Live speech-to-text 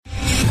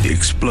The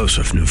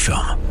explosive new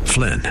film,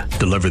 Flynn,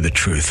 deliver the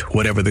truth,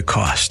 whatever the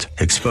cost.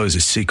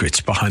 Exposes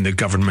secrets behind the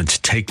government's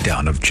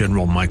takedown of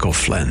General Michael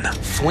Flynn.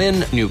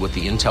 Flynn knew what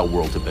the intel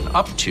world had been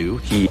up to.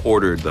 He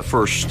ordered the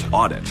first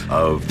audit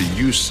of the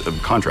use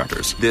of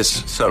contractors.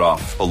 This set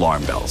off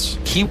alarm bells.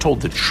 He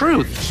told the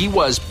truth. He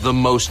was the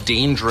most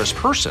dangerous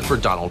person for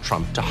Donald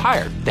Trump to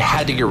hire. They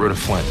had to get rid of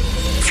Flynn.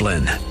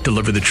 Flynn,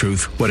 deliver the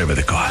truth, whatever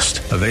the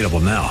cost. Available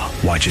now.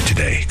 Watch it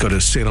today. Go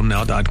to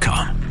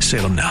salemnow.com.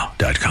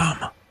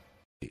 salemnow.com.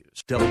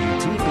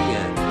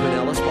 WTBN,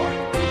 Pinellas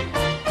Park.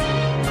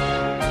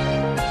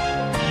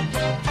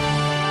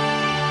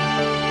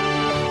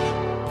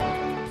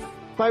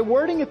 By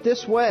wording it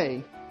this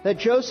way, that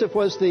Joseph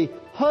was the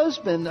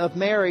husband of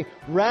Mary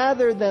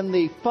rather than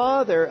the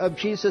father of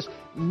Jesus,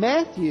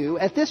 Matthew,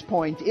 at this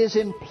point, is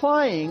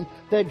implying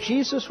that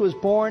Jesus was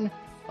born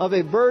of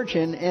a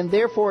virgin and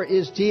therefore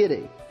is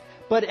deity.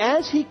 But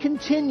as he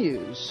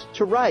continues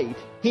to write,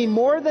 he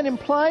more than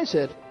implies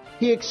it,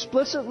 he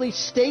explicitly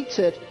states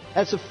it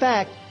as a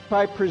fact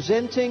by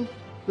presenting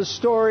the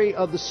story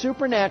of the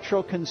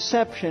supernatural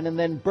conception and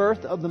then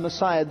birth of the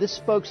Messiah. This,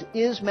 folks,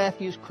 is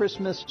Matthew's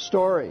Christmas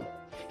story.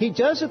 He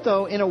does it,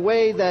 though, in a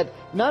way that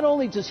not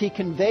only does he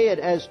convey it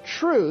as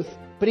truth,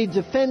 but he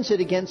defends it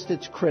against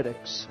its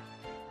critics.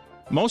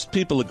 Most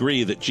people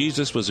agree that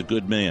Jesus was a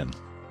good man.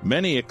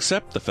 Many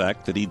accept the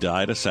fact that he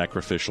died a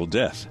sacrificial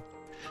death.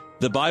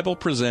 The Bible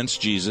presents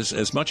Jesus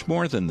as much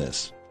more than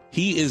this.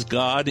 He is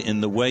God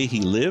in the way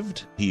he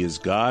lived, he is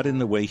God in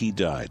the way he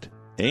died,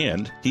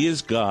 and he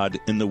is God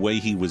in the way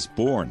he was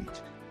born.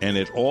 And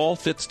it all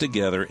fits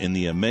together in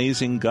the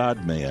amazing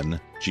God-man,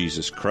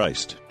 Jesus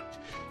Christ.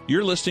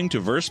 You're listening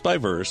to Verse by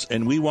Verse,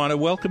 and we want to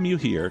welcome you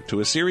here to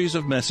a series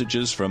of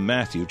messages from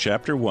Matthew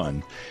chapter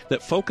 1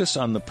 that focus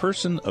on the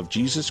person of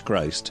Jesus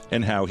Christ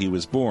and how he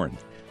was born.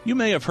 You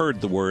may have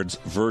heard the words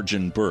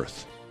virgin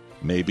birth.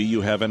 Maybe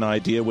you have an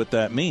idea what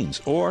that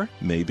means, or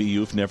maybe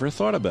you've never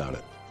thought about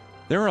it.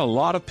 There are a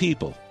lot of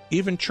people,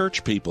 even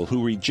church people,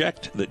 who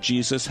reject that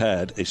Jesus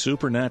had a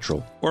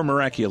supernatural or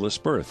miraculous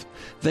birth.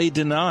 They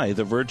deny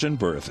the virgin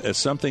birth as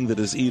something that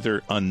is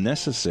either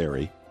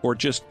unnecessary or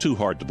just too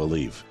hard to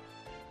believe.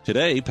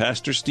 Today,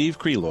 Pastor Steve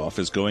Kreloff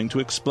is going to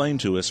explain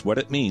to us what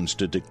it means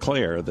to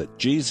declare that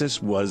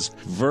Jesus was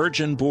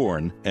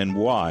virgin-born and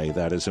why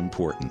that is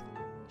important.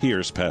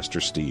 Here's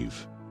Pastor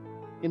Steve.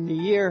 In the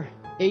year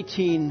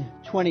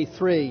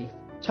 1823,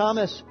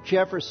 Thomas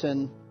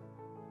Jefferson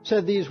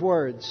said these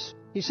words.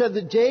 He said,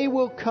 "The day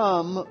will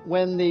come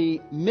when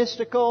the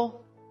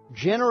mystical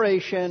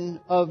generation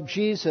of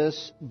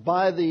Jesus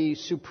by the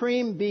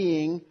Supreme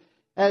Being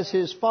as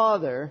his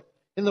Father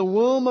in the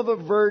womb of a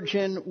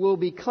virgin will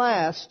be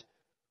classed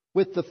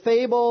with the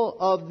fable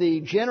of the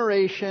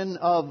generation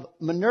of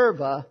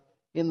Minerva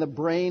in the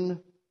brain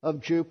of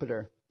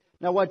Jupiter."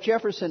 Now, what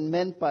Jefferson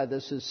meant by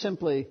this is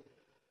simply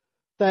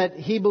that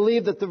he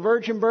believed that the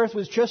virgin birth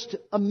was just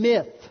a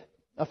myth,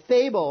 a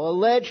fable, a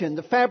legend,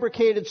 a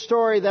fabricated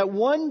story that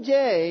one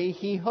day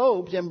he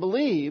hoped and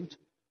believed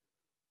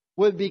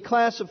would be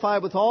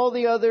classified with all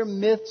the other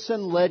myths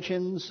and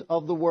legends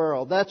of the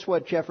world. That's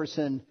what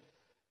Jefferson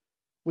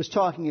was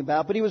talking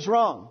about, but he was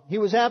wrong. He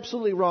was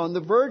absolutely wrong. The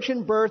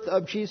virgin birth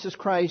of Jesus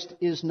Christ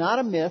is not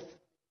a myth.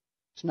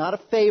 It's not a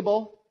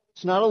fable.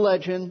 It's not a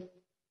legend.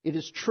 It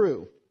is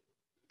true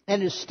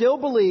and is still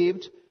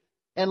believed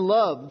and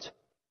loved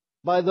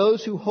by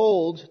those who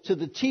hold to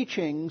the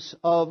teachings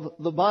of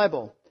the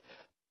Bible.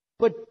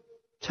 But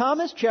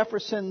Thomas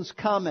Jefferson's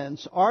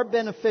comments are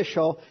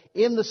beneficial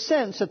in the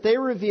sense that they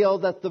reveal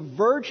that the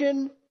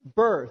virgin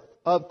birth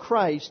of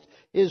Christ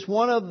is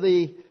one of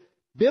the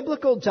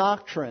biblical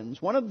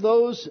doctrines, one of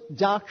those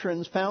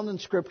doctrines found in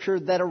Scripture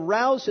that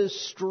arouses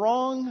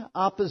strong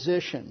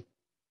opposition.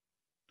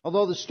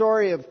 Although the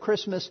story of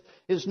Christmas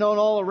is known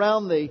all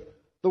around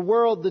the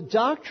world, the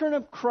doctrine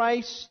of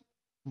Christ's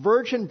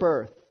virgin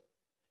birth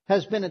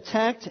has been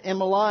attacked and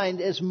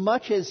maligned as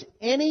much as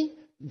any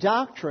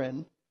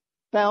doctrine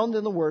found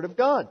in the Word of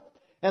God.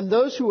 And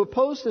those who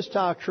oppose this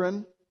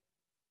doctrine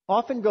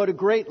often go to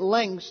great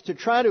lengths to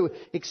try to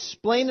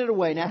explain it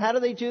away. Now, how do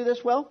they do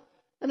this? Well,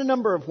 in a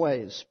number of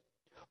ways.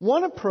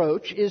 One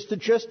approach is to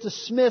just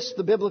dismiss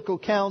the biblical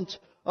account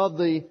of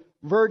the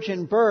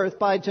virgin birth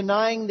by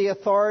denying the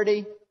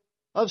authority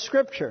of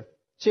Scripture.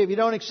 See, if you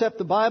don't accept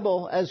the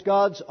Bible as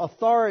God's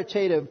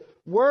authoritative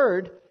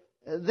Word,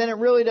 then it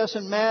really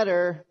doesn't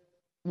matter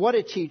what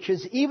it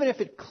teaches, even if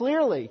it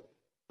clearly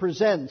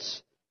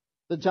presents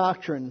the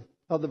doctrine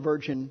of the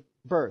virgin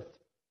birth.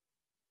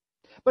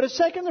 But a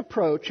second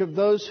approach of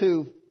those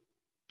who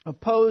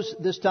oppose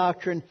this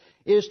doctrine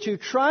is to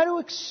try to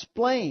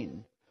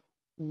explain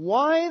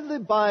why the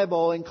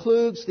Bible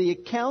includes the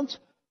account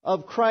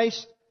of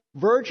Christ's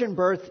virgin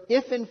birth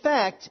if, in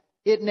fact,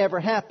 it never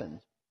happened.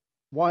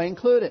 Why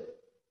include it?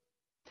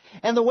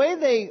 And the way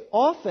they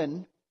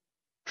often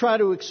try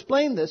to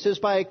explain this is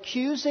by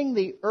accusing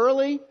the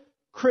early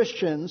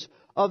Christians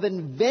of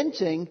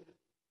inventing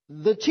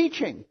the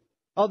teaching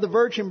of the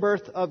virgin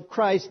birth of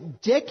Christ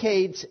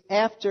decades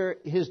after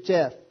his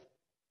death.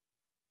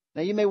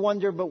 Now you may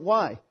wonder, but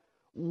why?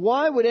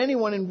 why would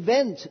anyone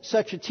invent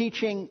such a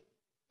teaching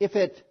if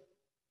it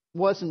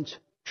wasn't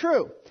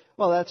true?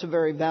 Well, that's a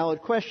very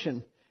valid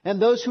question. And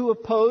those who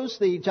oppose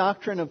the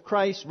doctrine of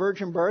Christ's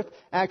virgin birth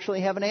actually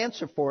have an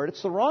answer for it.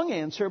 It's the wrong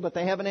answer, but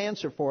they have an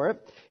answer for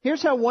it.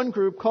 Here's how one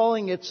group,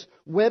 calling its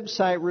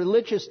website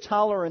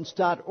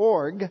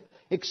religionstolerance.org,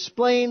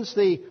 explains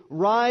the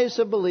rise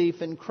of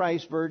belief in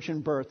Christ's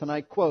virgin birth. And I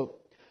quote,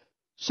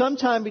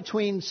 "Sometime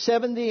between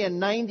 70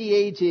 and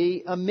 90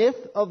 AD, a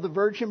myth of the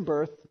virgin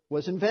birth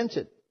was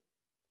invented,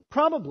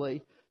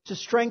 probably to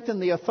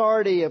strengthen the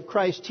authority of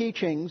Christ's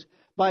teachings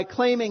by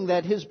claiming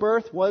that his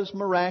birth was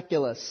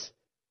miraculous.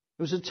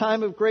 It was a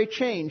time of great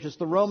change as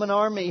the Roman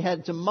army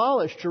had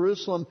demolished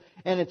Jerusalem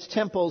and its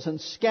temples and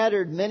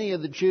scattered many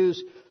of the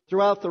Jews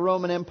throughout the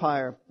Roman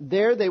Empire.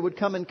 There they would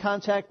come in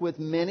contact with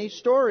many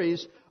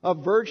stories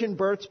of virgin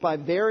births by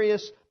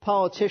various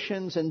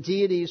politicians and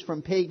deities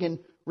from pagan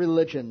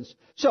religions."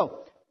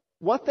 So,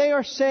 what they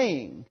are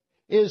saying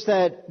is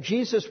that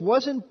Jesus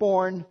wasn't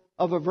born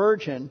of a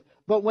virgin,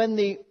 but when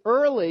the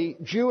early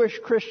Jewish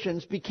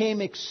Christians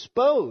became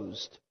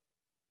exposed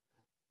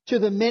to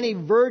the many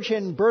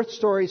virgin birth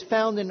stories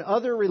found in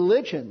other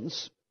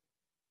religions,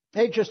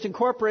 they just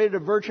incorporated a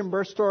virgin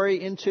birth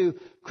story into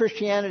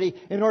Christianity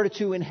in order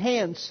to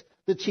enhance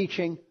the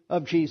teaching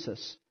of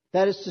Jesus.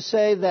 That is to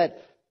say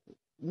that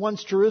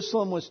once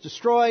Jerusalem was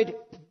destroyed,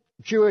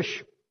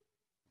 Jewish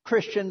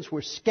Christians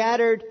were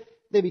scattered.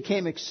 They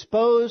became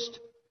exposed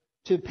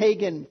to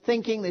pagan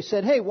thinking. They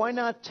said, hey, why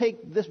not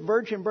take this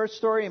virgin birth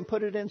story and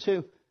put it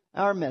into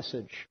our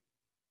message?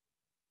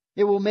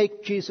 It will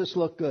make Jesus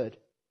look good.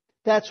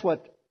 That's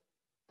what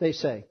they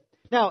say.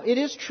 Now, it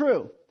is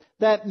true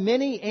that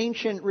many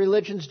ancient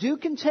religions do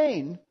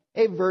contain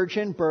a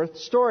virgin birth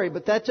story,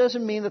 but that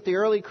doesn't mean that the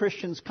early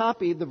Christians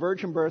copied the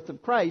virgin birth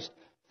of Christ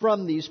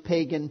from these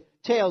pagan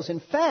tales.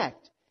 In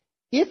fact,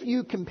 if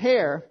you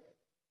compare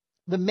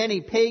the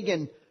many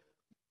pagan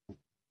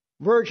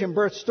virgin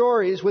birth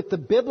stories with the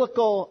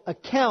biblical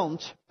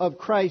account of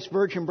Christ's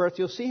virgin birth,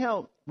 you'll see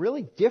how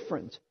really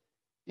different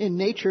in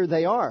nature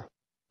they are.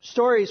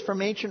 Stories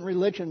from ancient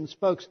religions,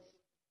 folks,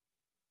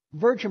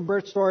 virgin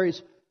birth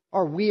stories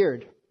are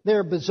weird.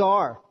 They're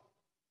bizarre.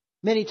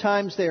 Many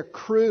times they're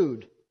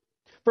crude.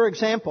 For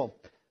example,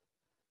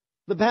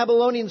 the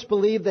Babylonians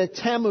believed that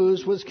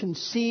Tammuz was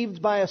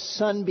conceived by a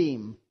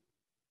sunbeam.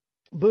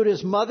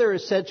 Buddha's mother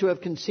is said to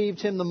have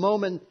conceived him the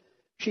moment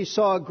she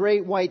saw a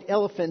great white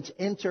elephant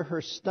enter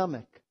her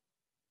stomach.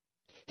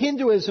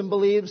 Hinduism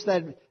believes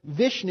that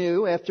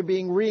Vishnu, after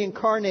being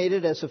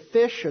reincarnated as a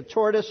fish, a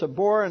tortoise, a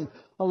boar, and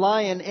a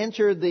lion,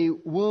 entered the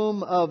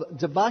womb of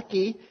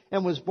Devaki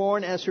and was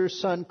born as her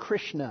son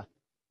Krishna.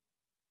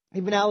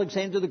 Even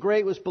Alexander the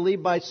Great was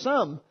believed by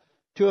some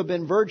to have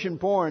been virgin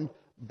born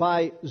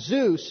by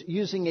Zeus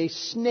using a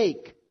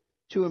snake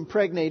to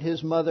impregnate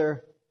his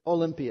mother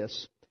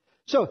Olympias.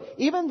 So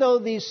even though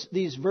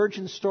these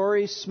virgin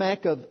stories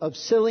smack of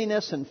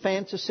silliness and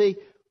fantasy,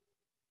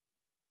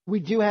 we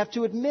do have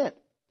to admit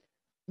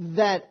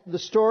that the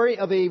story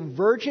of a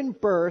virgin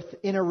birth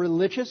in a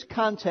religious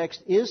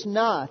context is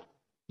not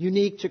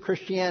unique to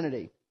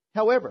Christianity.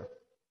 However,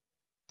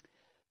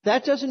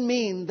 that doesn't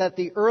mean that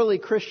the early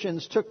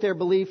Christians took their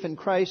belief in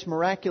Christ's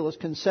miraculous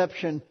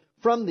conception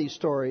from these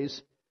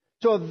stories.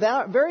 So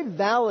a very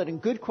valid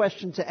and good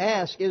question to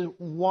ask is,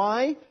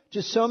 why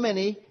do so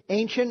many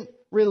ancient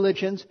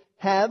religions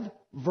have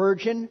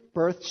virgin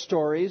birth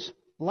stories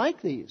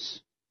like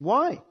these?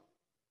 Why?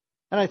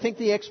 And I think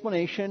the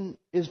explanation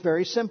is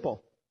very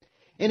simple.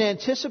 In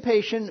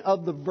anticipation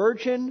of the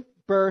virgin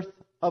birth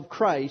of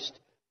Christ,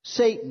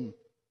 Satan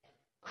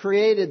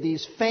created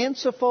these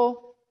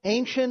fanciful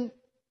ancient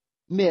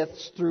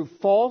myths through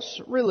false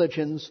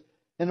religions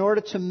in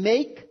order to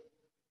make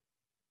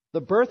the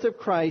birth of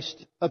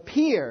Christ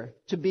appear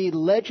to be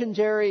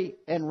legendary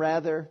and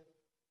rather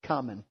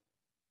common.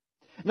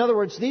 In other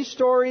words, these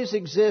stories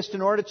exist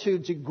in order to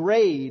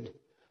degrade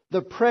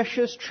the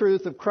precious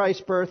truth of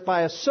Christ's birth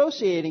by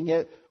associating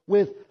it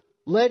with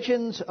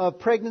legends of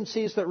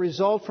pregnancies that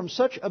result from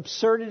such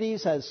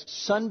absurdities as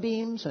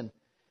sunbeams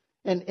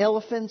and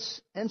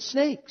elephants and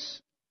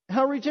snakes.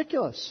 How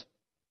ridiculous.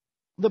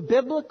 The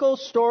biblical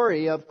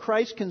story of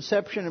Christ's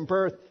conception and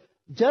birth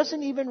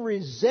doesn't even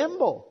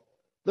resemble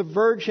the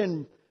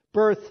virgin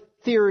birth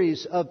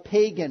theories of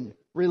pagan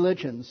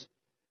religions.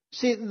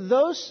 See,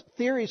 those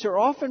theories are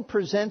often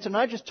presented, and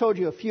I just told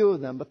you a few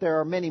of them, but there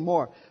are many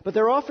more, but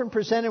they're often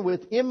presented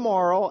with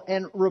immoral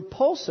and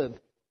repulsive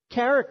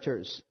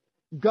characters.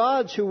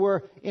 Gods who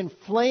were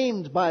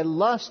inflamed by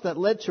lust that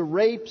led to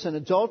rapes and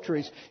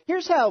adulteries.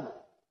 Here's how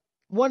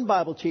one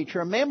Bible teacher,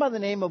 a man by the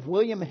name of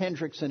William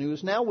Hendrickson, who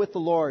is now with the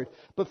Lord,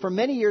 but for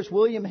many years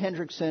William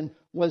Hendrickson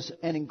was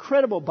an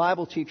incredible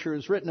Bible teacher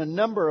who's written a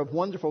number of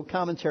wonderful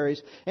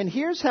commentaries. And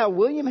here's how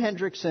William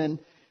Hendrickson,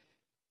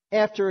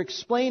 after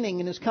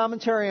explaining in his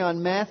commentary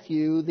on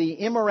Matthew the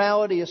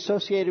immorality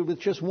associated with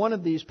just one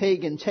of these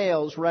pagan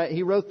tales,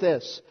 he wrote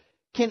this: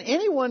 "Can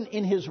anyone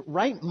in his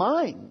right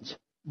mind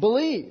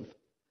believe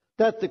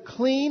that the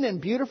clean and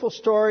beautiful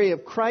story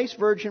of Christ's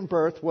virgin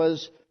birth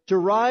was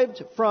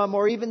derived from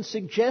or even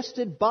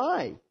suggested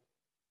by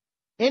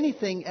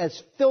anything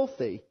as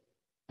filthy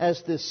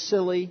as this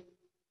silly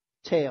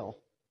tale?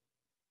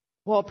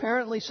 Well,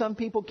 apparently some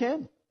people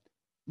can,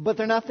 but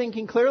they're not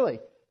thinking clearly.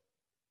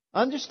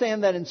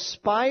 Understand that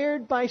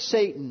inspired by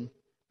Satan,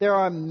 there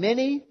are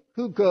many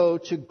who go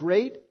to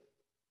great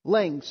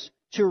lengths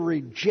to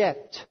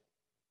reject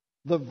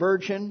the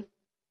virgin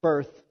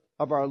birth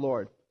of our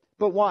Lord.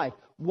 But why?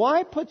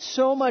 Why put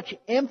so much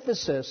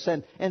emphasis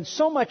and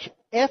so much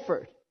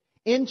effort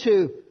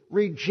into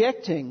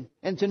rejecting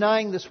and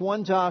denying this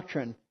one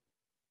doctrine?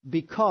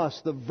 Because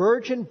the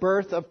virgin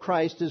birth of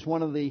Christ is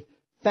one of the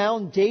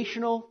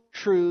foundational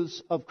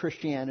truths of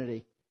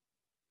Christianity.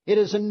 It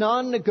is a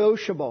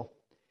non-negotiable.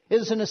 It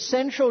is an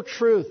essential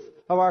truth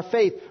of our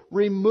faith.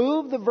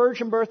 Remove the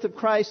virgin birth of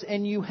Christ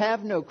and you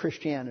have no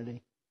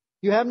Christianity.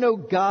 You have no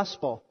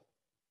gospel.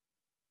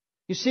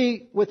 You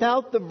see,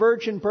 without the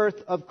virgin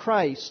birth of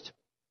Christ,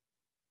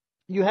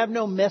 you have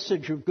no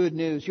message of good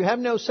news. You have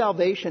no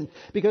salvation,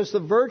 because the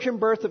virgin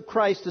birth of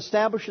Christ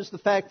establishes the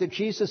fact that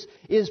Jesus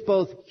is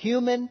both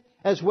human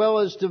as well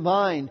as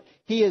divine.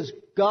 He is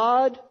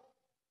God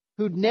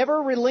who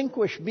never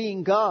relinquished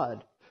being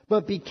God,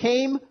 but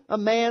became a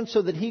man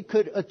so that He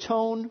could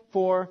atone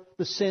for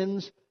the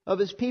sins of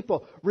His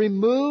people.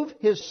 Remove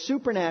His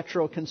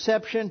supernatural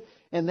conception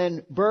and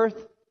then birth,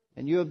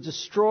 and you have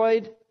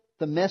destroyed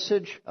the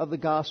message of the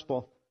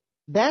gospel.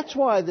 That's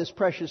why this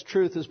precious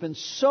truth has been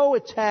so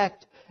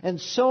attacked and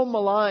so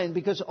maligned,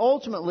 because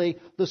ultimately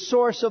the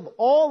source of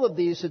all of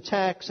these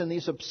attacks and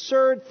these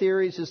absurd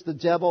theories is the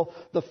devil,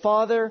 the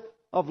father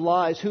of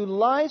lies, who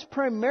lies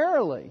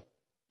primarily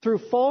through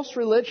false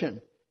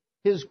religion.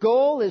 His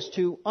goal is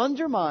to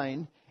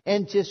undermine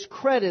and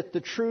discredit the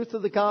truth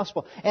of the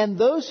gospel. And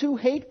those who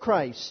hate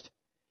Christ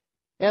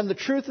and the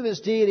truth of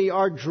His deity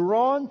are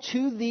drawn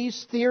to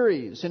these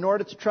theories in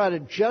order to try to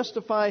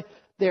justify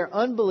their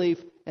unbelief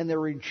and their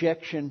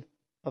rejection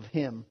of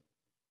Him.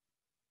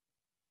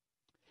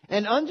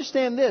 And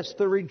understand this,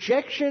 the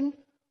rejection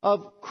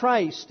of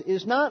Christ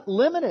is not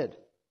limited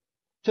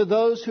to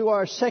those who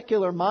are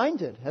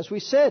secular-minded. As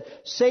we said,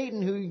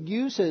 Satan, who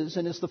uses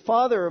and is the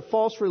father of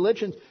false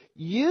religions,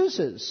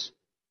 uses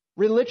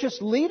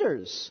religious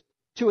leaders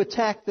to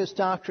attack this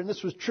doctrine.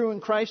 This was true in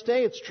Christ's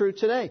day. It's true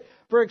today.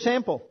 For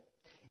example,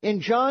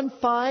 in John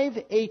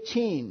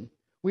 5:18,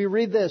 we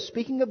read this,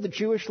 speaking of the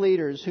Jewish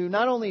leaders who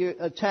not only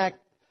attacked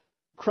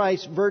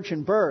Christ's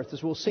virgin birth,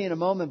 as we'll see in a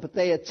moment, but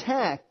they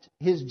attacked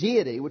His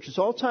deity, which is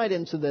all tied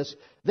into this.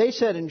 They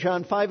said in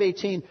John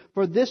 5:18,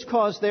 "For this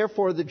cause,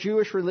 therefore, the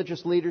Jewish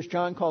religious leaders,"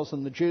 John calls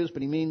them the Jews,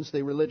 but he means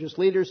the religious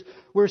leaders,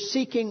 "were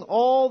seeking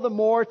all the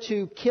more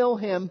to kill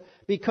Him,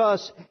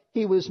 because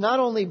He was not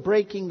only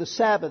breaking the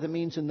Sabbath," it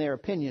means in their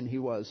opinion He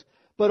was,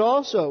 "but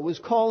also was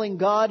calling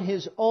God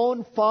His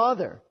own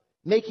Father,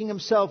 making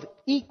Himself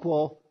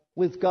equal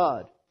with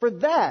God." For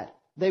that,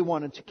 they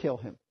wanted to kill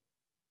Him.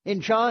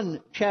 In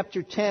John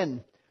chapter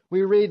 10,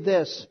 we read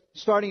this,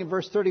 starting in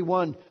verse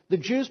 31. "The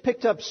Jews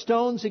picked up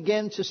stones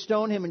again to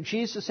stone Him, and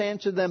Jesus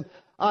answered them,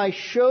 'I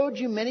showed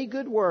you many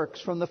good works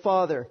from the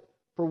Father.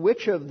 For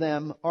which of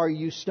them are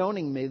you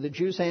stoning me?' The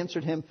Jews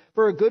answered Him,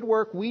 'For a good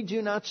work we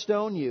do not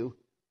stone you,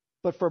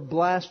 but for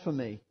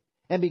blasphemy,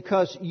 and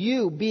because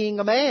you, being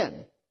a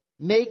man,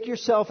 make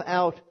yourself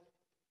out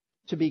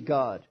to be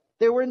God.'"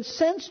 They were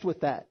incensed with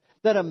that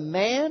a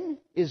man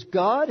is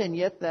God, and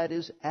yet that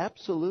is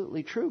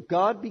absolutely true.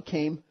 God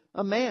became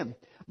a man.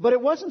 But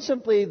it wasn't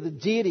simply the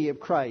deity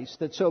of Christ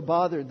that so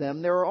bothered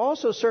them. There were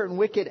also certain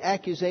wicked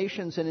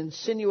accusations and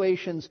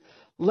insinuations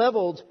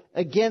leveled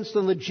against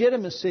the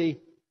legitimacy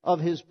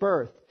of His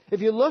birth.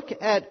 If you look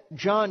at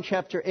John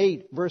chapter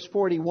 8, verse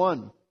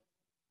 41,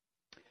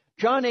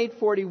 John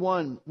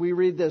 8:41, we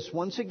read this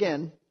once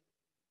again,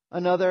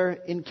 another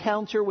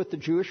encounter with the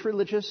Jewish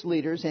religious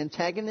leaders,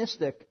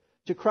 antagonistic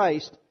to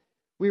Christ.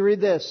 We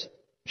read this.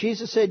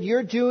 Jesus said,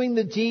 "You're doing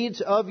the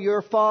deeds of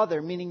your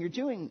father," meaning you're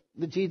doing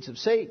the deeds of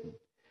Satan.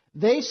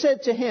 "They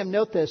said to Him,"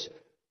 note this,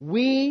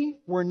 "We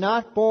were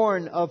not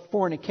born of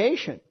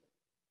fornication.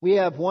 We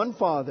have one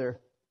Father,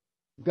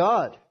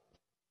 God."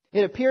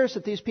 It appears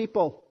that these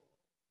people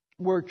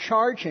were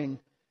charging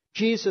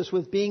Jesus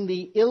with being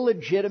the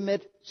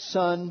illegitimate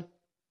son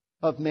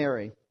of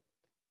Mary.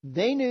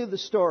 They knew the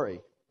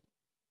story,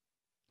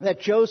 that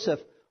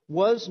Joseph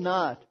was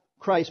not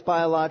Christ's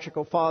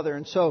biological father.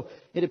 And so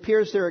it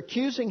appears they're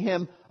accusing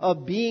Him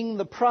of being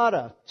the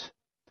product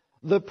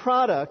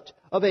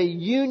of a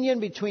union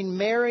between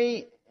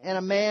Mary and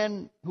a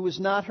man who was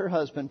not her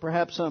husband,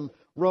 perhaps some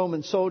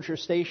Roman soldier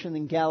stationed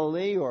in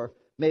Galilee, or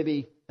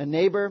maybe a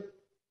neighbor.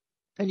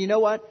 And you know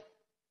what?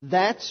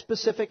 That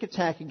specific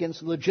attack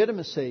against the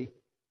legitimacy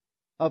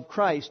of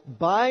Christ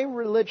by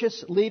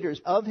religious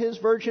leaders of His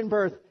virgin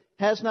birth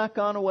has not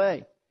gone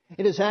away.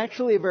 It is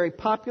actually a very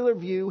popular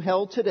view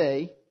held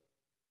today,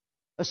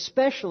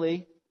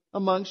 especially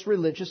amongst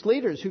religious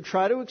leaders who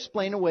try to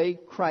explain away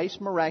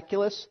Christ's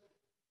miraculous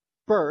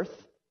birth.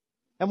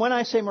 And when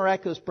I say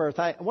miraculous birth,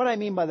 what I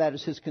mean by that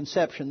is His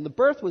conception. The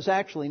birth was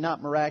actually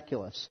not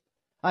miraculous.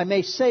 I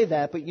may say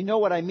that, but you know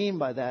what I mean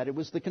by that. It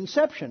was the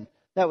conception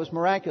that was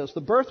miraculous.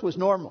 The birth was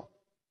normal.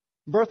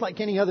 Birth like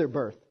any other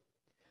birth.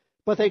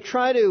 But they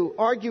try to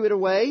argue it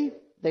away.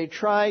 They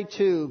try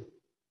to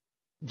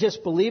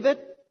disbelieve it.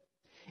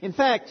 In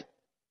fact,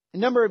 a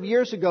number of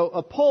years ago,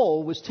 a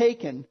poll was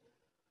taken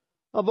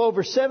of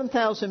over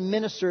 7,000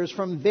 ministers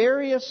from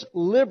various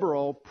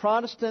liberal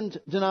Protestant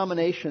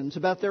denominations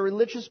about their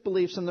religious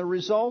beliefs, and the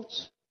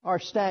results are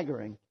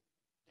staggering.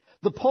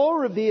 The poll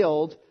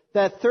revealed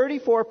that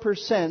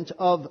 34%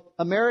 of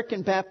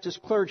American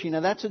Baptist clergy, now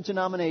that's a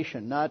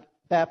denomination, not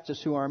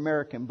Baptists who are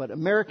American, but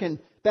American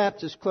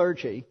Baptist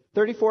clergy,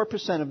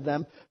 34% of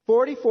them,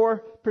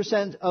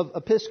 44% of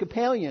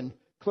Episcopalian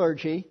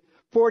clergy,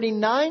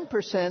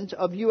 49%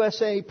 of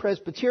USA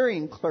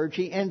Presbyterian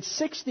clergy, and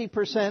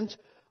 60%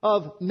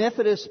 of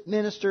Methodist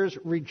ministers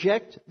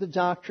reject the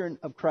doctrine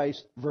of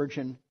Christ's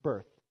virgin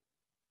birth.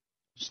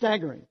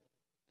 Staggering.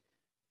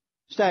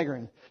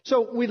 Staggering.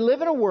 So we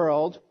live in a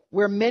world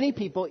where many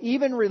people,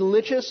 even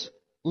religious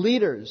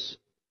leaders,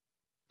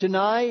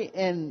 deny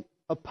and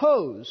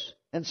oppose,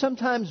 and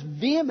sometimes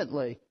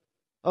vehemently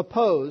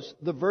oppose,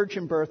 the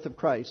virgin birth of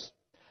Christ.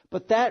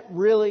 But that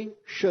really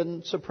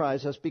shouldn't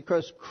surprise us,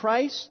 because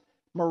Christ's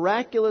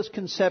miraculous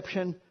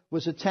conception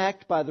was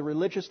attacked by the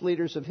religious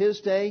leaders of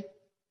his day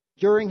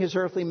during his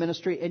earthly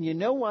ministry. And you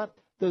know what?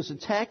 Those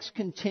attacks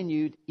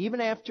continued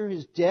even after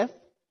his death,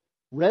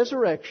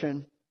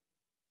 resurrection,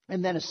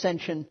 and then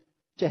ascension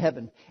to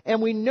heaven.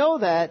 And we know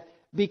that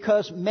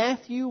because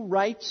Matthew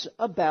writes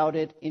about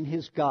it in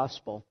his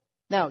gospel.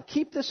 Now,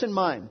 keep this in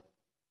mind.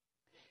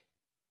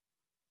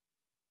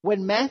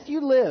 When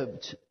Matthew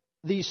lived,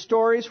 these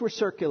stories were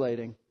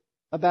circulating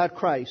about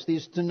Christ,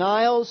 these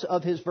denials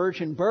of his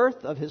virgin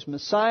birth, of his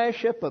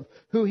messiahship, of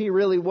who he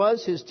really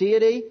was, his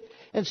deity.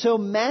 And so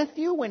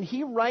Matthew, when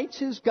he writes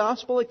his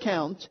gospel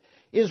account,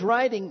 is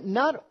writing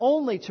not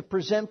only to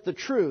present the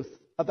truth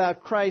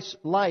about Christ's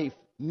life,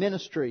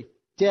 ministry,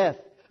 death,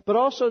 but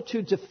also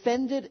to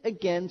defend it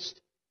against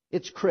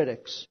its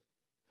critics,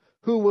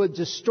 who would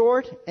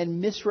distort and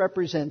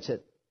misrepresent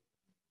it.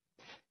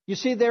 You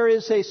see, there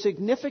is a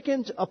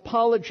significant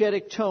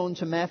apologetic tone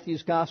to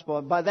Matthew's gospel.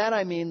 And by that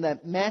I mean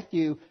that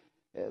Matthew,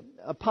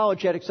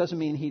 apologetics doesn't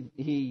mean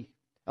he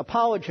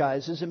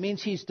apologizes. It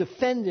means he's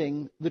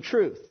defending the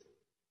truth.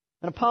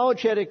 An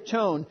apologetic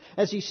tone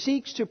as he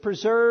seeks to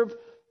preserve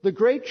the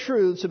great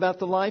truths about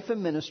the life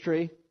and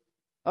ministry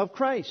of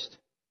Christ.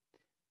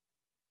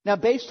 Now,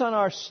 based on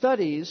our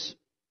studies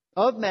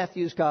of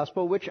Matthew's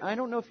gospel, which I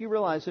don't know if you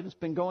realize it, it's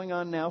been going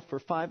on now for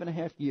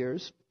 5.5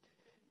 years.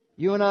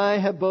 You and I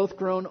have both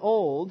grown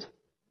old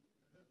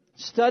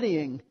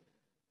studying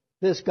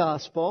this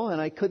gospel,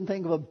 and I couldn't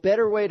think of a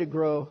better way to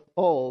grow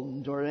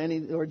old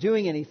or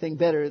doing anything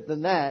better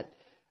than that.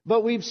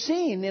 But we've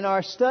seen in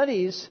our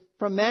studies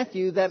from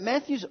Matthew that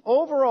Matthew's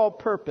overall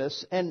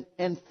purpose and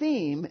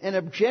theme and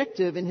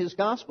objective in his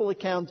gospel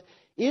account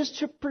is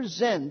to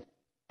present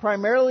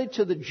primarily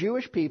to the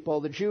Jewish people,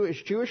 the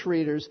Jewish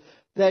readers,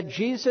 that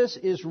Jesus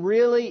is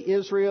really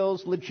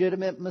Israel's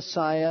legitimate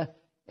Messiah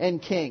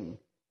and King.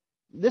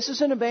 This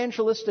is an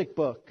evangelistic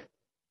book,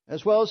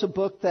 as well as a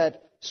book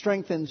that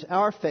strengthens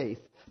our faith.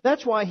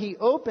 That's why he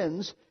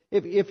opens,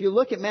 if you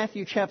look at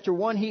Matthew chapter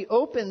 1, he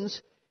opens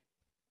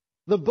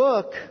the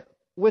book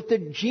with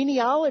the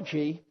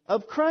genealogy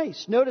of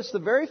Christ. Notice the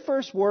very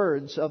first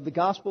words of the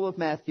Gospel of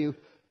Matthew,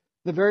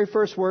 the very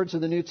first words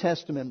of the New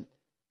Testament.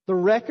 The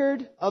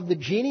record of the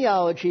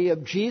genealogy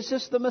of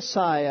Jesus the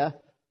Messiah,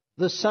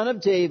 the son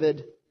of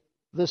David,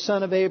 the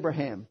son of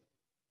Abraham.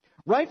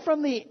 Right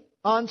from the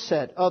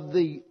onset of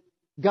the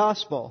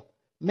Gospel,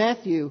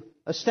 Matthew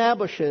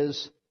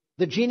establishes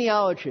the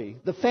genealogy,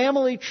 the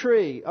family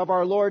tree of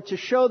our Lord, to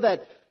show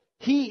that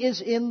he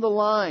is in the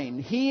line.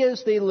 He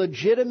is the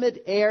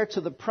legitimate heir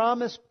to the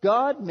promise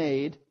God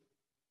made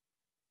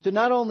to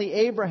not only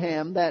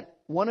Abraham, that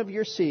one of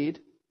your seed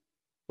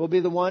will be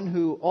the one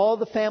who all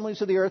the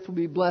families of the earth will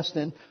be blessed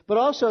in, but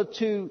also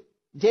to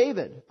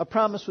David. A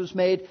promise was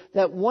made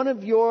that one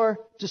of your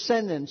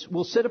descendants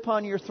will sit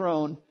upon your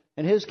throne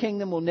and his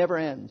kingdom will never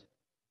end.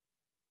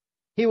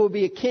 He will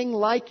be a king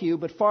like you,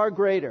 but far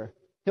greater.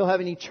 He'll have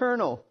an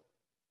eternal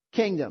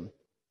kingdom.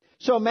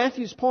 So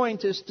Matthew's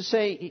point is to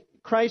say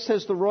Christ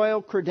has the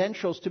royal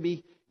credentials to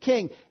be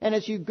king. And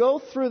as you go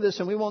through this,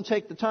 and we won't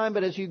take the time,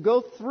 but as you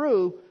go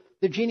through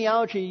the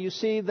genealogy, you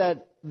see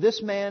that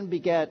this man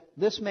begat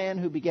this man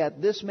who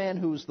begat this man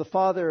who was the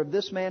father of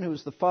this man who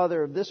was the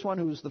father of this one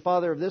who was the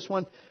father of this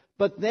one.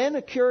 But then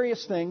a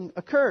curious thing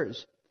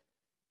occurs.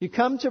 You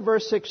come to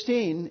verse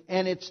 16,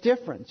 and it's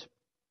different.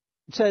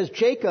 It says,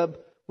 Jacob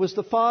was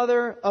the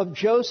father of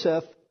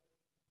Joseph,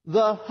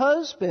 the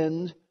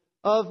husband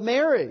of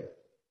Mary,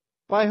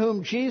 by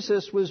whom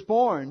Jesus was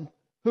born,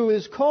 who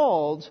is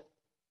called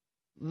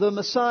the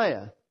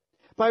Messiah.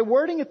 By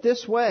wording it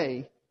this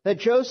way, that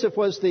Joseph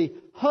was the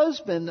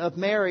husband of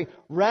Mary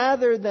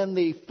rather than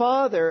the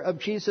father of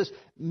Jesus,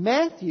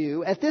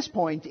 Matthew, at this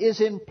point,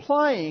 is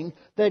implying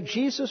that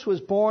Jesus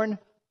was born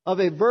of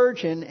a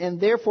virgin and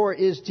therefore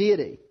is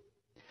deity.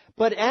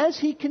 But as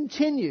he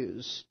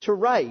continues to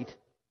write,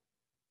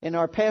 in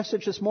our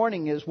passage this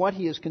morning is what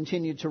he has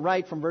continued to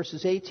write from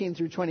verses 18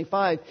 through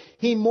 25.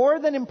 He more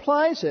than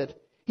implies it.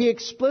 He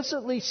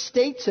explicitly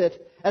states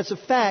it as a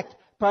fact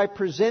by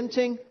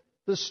presenting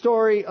the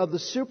story of the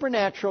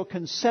supernatural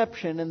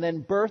conception and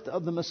then birth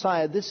of the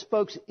Messiah. This,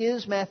 folks,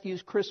 is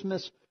Matthew's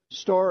Christmas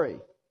story.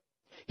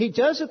 He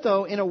does it,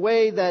 though, in a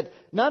way that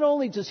not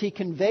only does he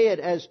convey it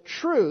as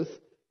truth,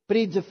 but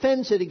he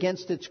defends it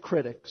against its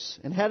critics.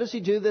 And how does he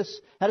do this?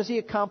 How does he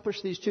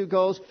accomplish these two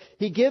goals?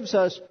 He gives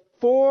us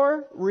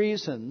 4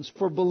 reasons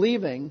for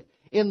believing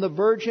in the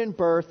virgin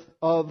birth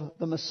of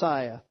the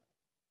Messiah.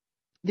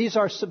 These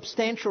are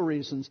substantial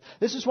reasons.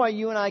 This is why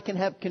you and I can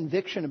have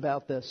conviction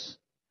about this.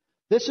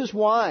 This is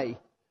why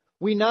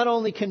we not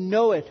only can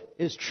know it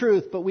as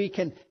truth, but we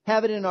can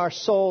have it in our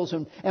souls,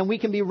 and we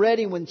can be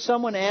ready when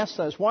someone asks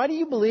us, why do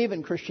you believe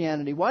in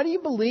Christianity? Why do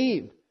you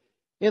believe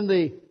in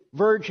the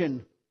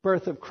virgin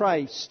birth of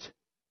Christ?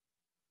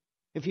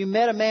 If you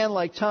met a man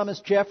like Thomas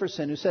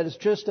Jefferson who said it's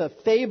just a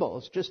fable,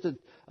 it's just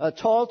a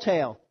tall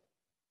tale,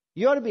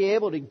 you ought to be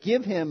able to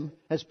give him,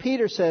 as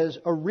Peter says,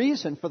 a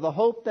reason for the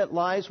hope that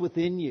lies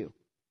within you.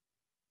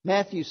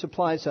 Matthew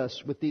supplies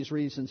us with these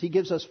reasons. He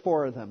gives us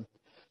 4 of them.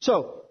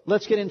 So,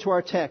 let's get into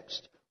our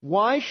text.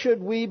 Why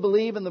should we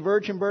believe in the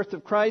virgin birth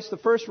of Christ? The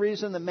first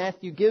reason that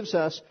Matthew gives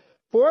us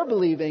for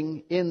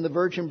believing in the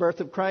virgin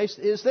birth of Christ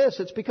is this.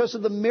 It's because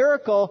of the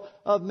miracle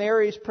of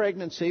Mary's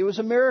pregnancy. It was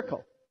a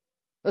miracle,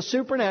 a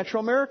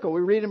supernatural miracle.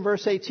 We read in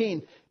verse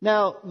 18,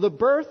 "Now, the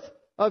birth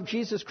of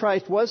Jesus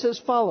Christ was as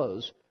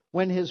follows.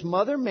 When his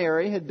mother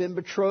Mary had been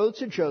betrothed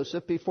to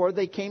Joseph, before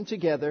they came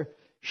together,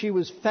 she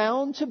was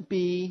found to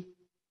be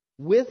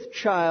with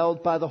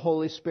child by the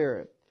Holy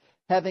Spirit."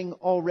 Having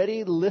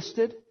already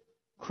listed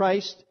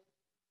Christ's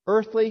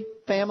earthly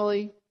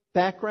family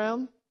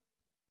background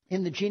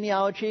in the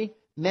genealogy,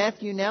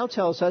 Matthew now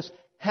tells us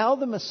how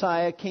the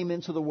Messiah came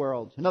into the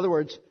world. In other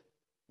words,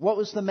 what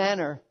was the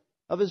manner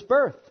of his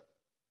birth?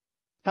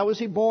 How was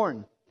he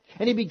born?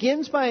 And he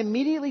begins by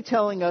immediately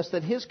telling us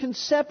that his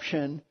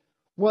conception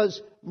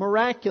was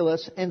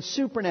miraculous and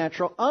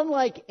supernatural,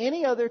 unlike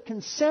any other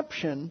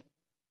conception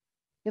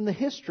in the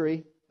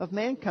history of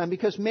mankind,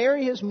 because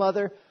Mary, his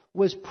mother,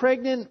 was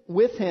pregnant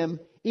with him,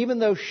 even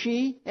though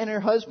she and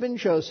her husband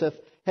Joseph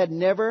had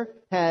never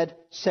had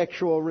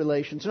sexual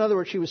relations. In other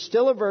words, she was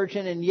still a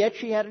virgin, and yet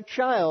she had a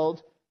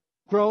child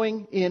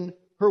growing in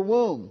her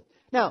womb.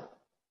 Now,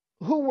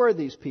 who were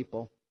these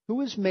people? Who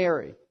was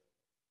Mary?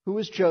 Who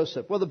was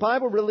Joseph? Well, the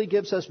Bible really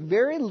gives us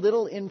very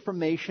little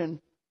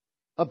information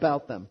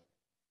about them.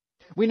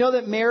 We know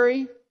that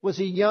Mary was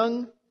a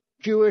young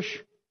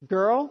Jewish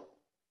girl.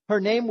 Her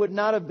name would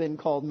not have been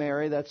called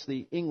Mary. That's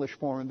the English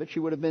form of it. She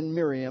would have been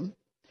Miriam.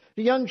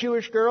 A young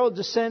Jewish girl, a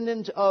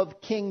descendant of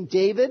King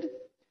David,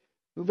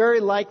 who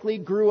very likely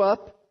grew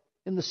up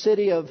in the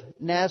city of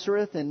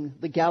Nazareth in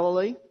the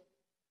Galilee.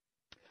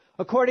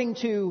 According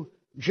to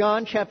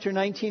John chapter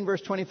 19,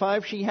 verse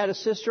 25, she had a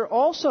sister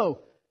also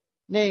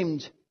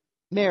named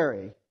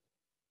Mary.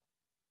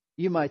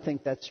 You might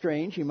think that's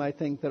strange. You might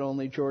think that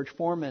only George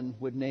Foreman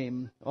would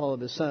name all of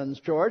his sons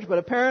George, but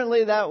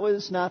apparently that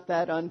was not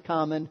that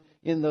uncommon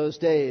in those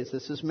days.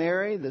 This is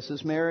Mary, this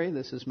is Mary,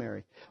 this is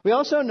Mary. We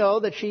also know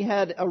that she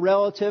had a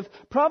relative,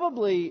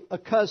 probably a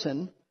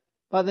cousin,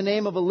 by the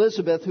name of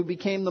Elizabeth, who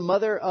became the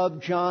mother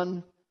of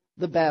John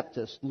the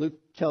Baptist. Luke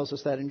tells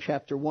us that in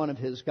chapter 1 of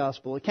his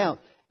gospel account.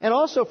 And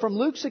also from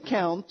Luke's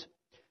account,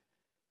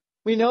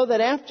 we know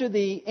that after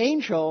the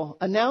angel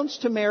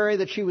announced to Mary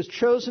that she was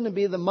chosen to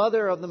be the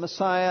mother of the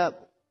Messiah,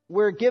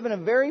 we're given a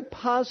very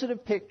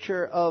positive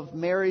picture of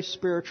Mary's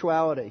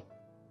spirituality.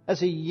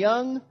 As a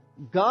young,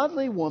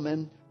 godly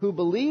woman who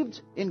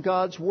believed in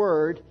God's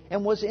word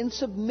and was in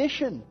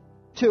submission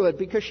to it,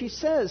 because she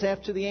says,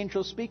 after the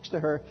angel speaks to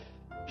her,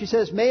 she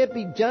says, "May it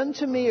be done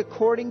to me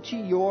according to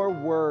your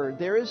word."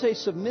 There is a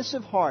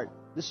submissive heart.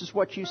 This is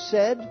what you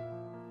said.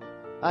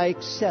 I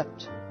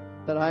accept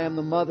that I am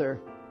the mother,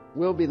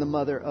 will be the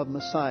mother of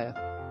Messiah.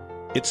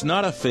 It's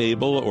not a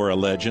fable or a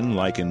legend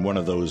like in one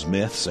of those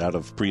myths out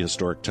of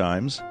prehistoric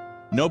times.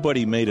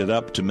 Nobody made it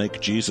up to make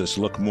Jesus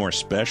look more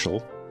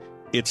special.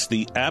 It's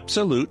the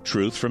absolute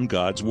truth from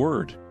God's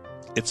Word.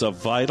 It's a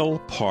vital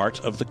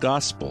part of the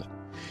gospel.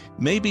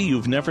 Maybe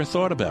you've never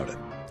thought about it.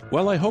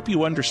 Well, I hope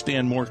you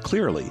understand more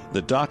clearly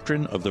the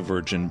doctrine of the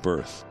virgin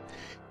birth.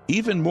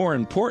 Even more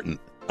important,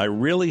 I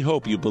really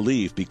hope you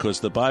believe because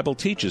the Bible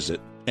teaches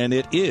it, and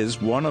it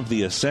is one of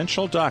the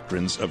essential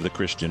doctrines of the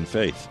Christian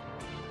faith.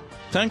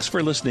 Thanks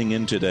for listening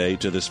in today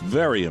to this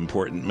very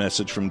important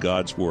message from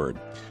God's Word.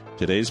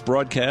 Today's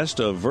broadcast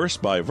of Verse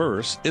by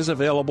Verse is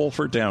available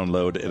for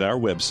download at our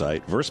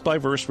website,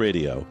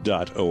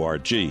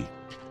 versebyverseradio.org.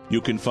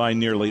 You can find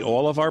nearly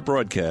all of our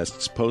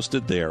broadcasts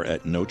posted there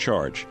at no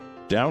charge.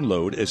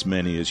 Download as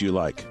many as you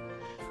like.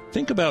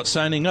 Think about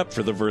signing up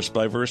for the Verse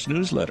by Verse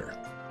newsletter.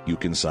 You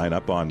can sign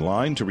up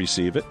online to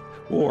receive it,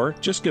 or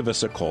just give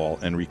us a call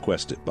and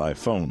request it by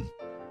phone.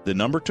 The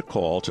number to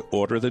call to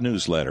order the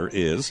newsletter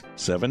is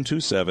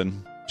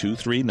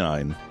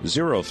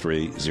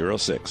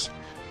 727-239-0306.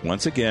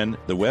 Once again,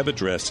 the web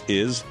address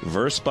is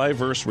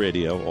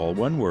versebyverseradio, all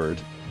one word,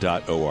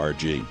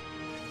 .org.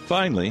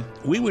 Finally,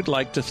 we would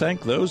like to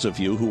thank those of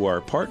you who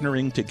are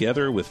partnering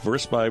together with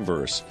Verse by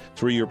Verse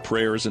through your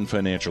prayers and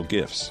financial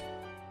gifts.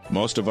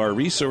 Most of our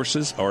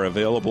resources are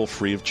available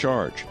free of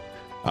charge.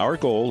 Our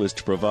goal is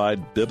to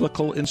provide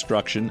biblical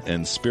instruction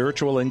and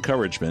spiritual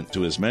encouragement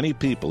to as many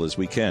people as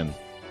we can.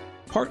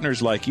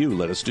 Partners like you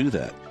let us do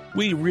that.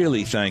 We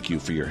really thank you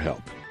for your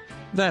help.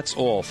 That's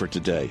all for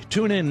today.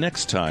 Tune in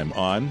next time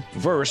on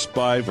Verse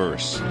by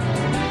Verse.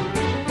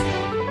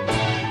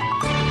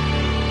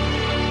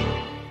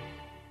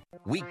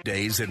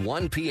 Weekdays at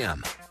 1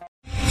 p.m.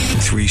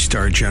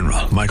 3-star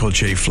General Michael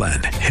J.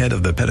 Flynn, head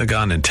of the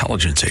Pentagon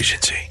Intelligence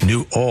Agency,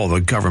 knew all the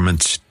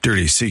government's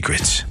dirty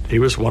secrets. He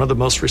was one of the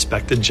most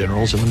respected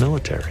generals in the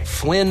military.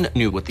 Flynn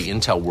knew what the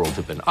intel world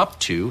had been up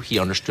to. He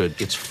understood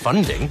its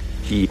funding.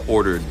 He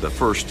ordered the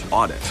first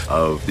audit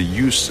of the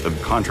use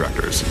of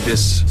contractors.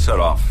 This set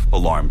off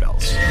alarm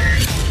bells.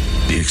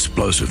 The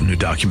explosive new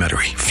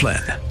documentary,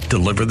 Flynn,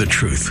 Deliver the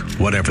Truth,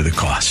 Whatever the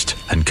Cost,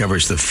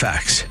 uncovers the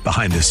facts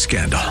behind this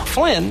scandal.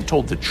 Flynn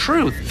told the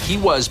truth. He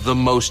was the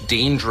most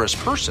dangerous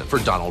person for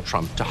Donald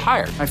Trump to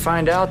hire. I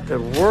find out the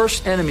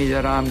worst enemy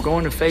that I'm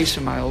going to face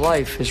in my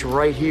life is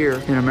right here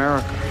in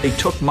America. They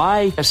took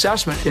my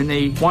assessment and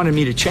they wanted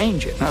me to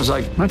change it. And I was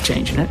like, I'm not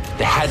changing it.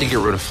 They had to get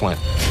rid of Flynn.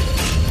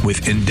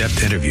 With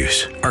in-depth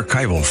interviews,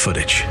 archival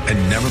footage,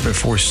 and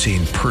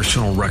never-before-seen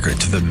personal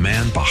records of the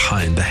man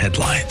behind the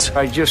headlines.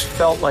 I just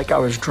felt like I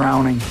was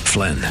drowning.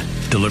 Flynn,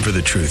 Deliver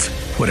the Truth,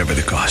 Whatever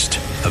the Cost.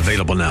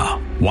 Available now.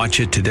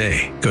 Watch it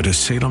today. Go to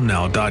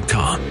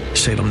salemnow.com.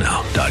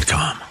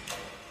 salemnow.com.